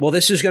Well,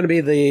 this is going to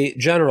be the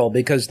general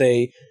because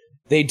they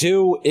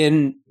do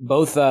in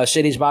both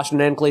cities,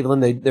 Boston and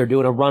Cleveland, they're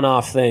doing a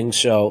runoff thing.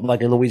 So, like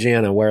in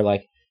Louisiana, where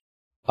like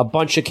a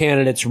bunch of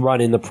candidates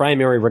run in the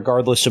primary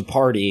regardless of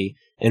party,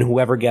 and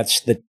whoever gets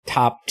the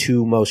top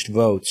 2 most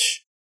votes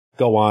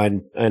go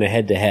on in a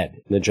head-to-head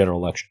in the general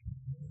election.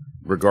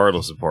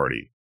 Regardless of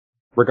party.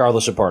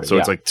 Regardless of party, So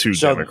it's like 2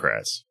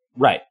 Democrats.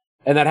 Right.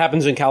 And that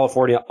happens in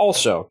California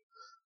also,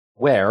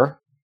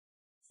 where,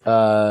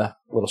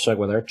 little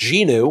segue there,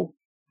 GNU,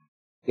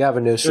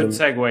 Gavin Newsom. Good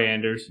segue,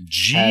 Anders.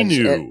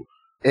 GNU.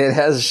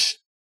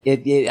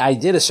 I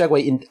did a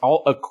segue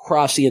all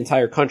across the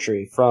entire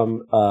country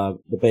from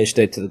the Bay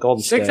State to the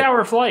Golden State.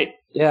 6-hour flight.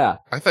 Yeah.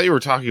 I thought you were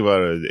talking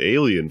about an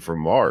alien from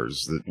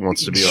Mars that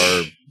wants to be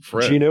our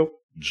friend. GNU.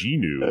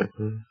 GNU.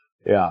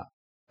 Yeah.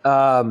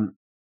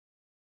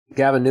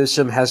 Gavin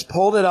Newsom has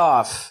pulled it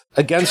off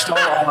against all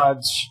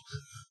odds.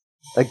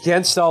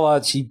 Against all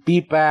odds, he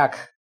beat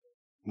back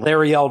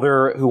Larry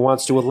Elder, who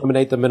wants to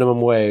eliminate the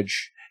minimum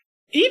wage.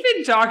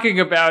 Even talking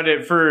about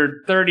it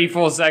for 30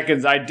 full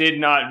seconds, I did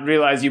not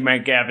realize you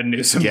meant Gavin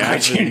Newsom.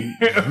 Gavin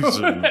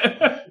Newsom.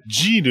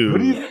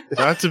 GNU.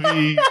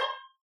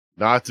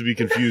 Not to be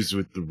confused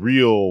with the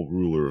real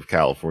ruler of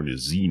California,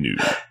 Xenu.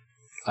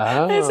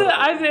 Oh.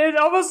 It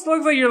almost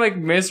looks like you're like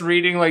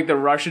misreading like the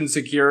Russian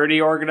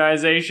security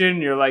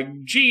organization. You're like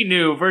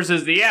GNU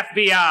versus the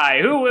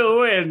FBI. Who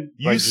will win?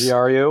 Like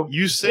GRU?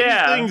 You say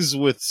things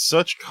with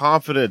such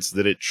confidence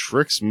that it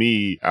tricks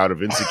me out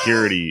of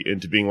insecurity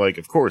into being like,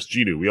 of course,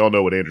 GNU. We all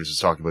know what Anders is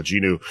talking about,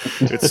 GNU.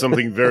 It's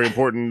something very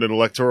important and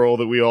electoral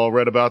that we all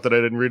read about that I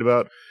didn't read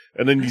about.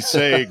 And then you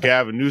say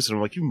Gavin Newsom,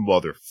 I'm like, you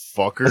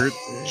motherfucker.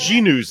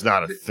 GNU's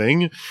not a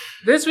thing.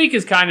 This week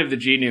is kind of the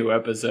GNU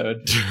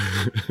episode.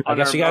 on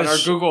our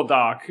Google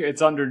Doc,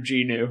 it's under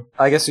GNU.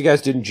 I guess you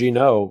guys didn't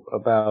know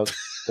about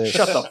this.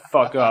 Shut the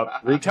fuck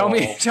up. Tell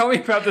me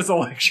about this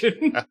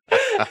election.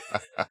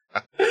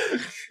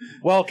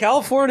 Well,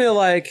 California,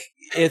 like,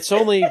 it's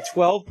only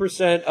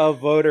 12% of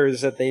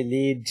voters that they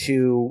need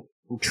to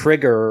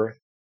trigger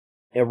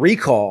a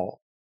recall,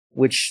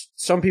 which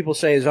some people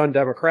say is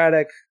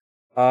undemocratic.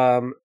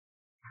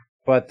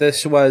 But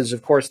this was,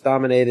 of course,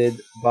 dominated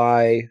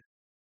by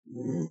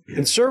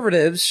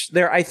conservatives.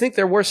 I think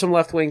there were some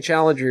left-wing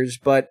challengers,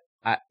 but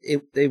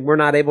they were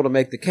not able to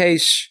make the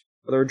case.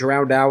 Or they were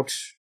drowned out,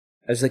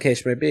 as the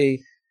case may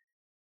be,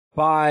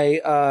 by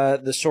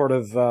the sort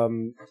of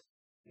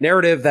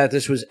narrative that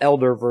this was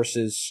Elder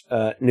versus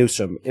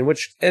Newsom.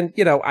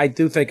 I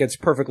do think it's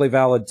perfectly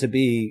valid to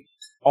be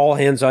all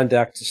hands on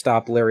deck to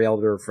stop Larry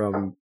Elder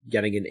from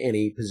getting in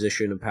any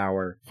position of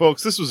power.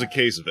 Folks, this was a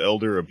case of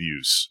elder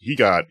abuse. He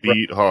got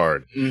beat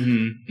hard.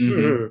 Mm-hmm,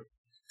 mm-hmm.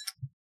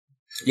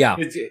 Yeah.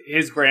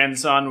 His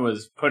grandson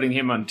was putting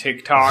him on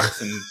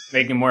TikToks and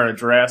making him wear a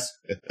dress.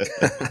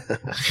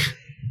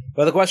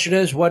 But the question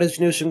is, what is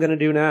Newsom going to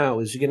do now?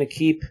 Is he going to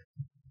keep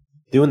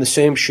doing the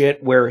same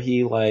shit where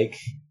he, will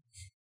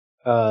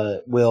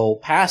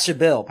pass a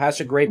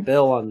great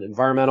bill on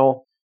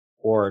environmental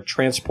or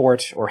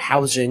transport or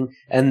housing,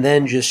 and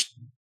then just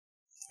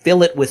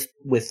fill it with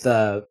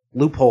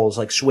loopholes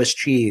like Swiss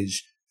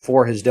cheese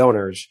for his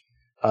donors,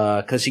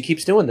 because he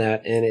keeps doing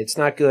that, and it's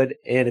not good.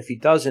 And if he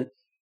doesn't,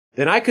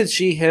 then I could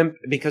see him,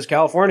 because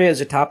California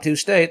is a top 2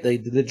 state, they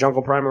did the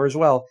jungle primer as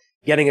well,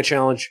 getting a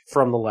challenge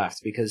from the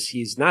left, because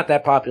he's not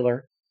that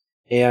popular,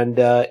 and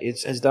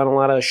it has done a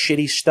lot of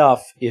shitty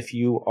stuff if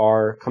you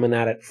are coming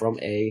at it from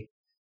a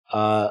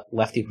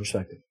lefty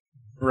perspective.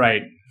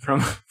 Right.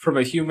 From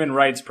a human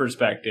rights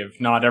perspective,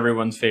 not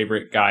everyone's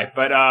favorite guy.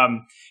 But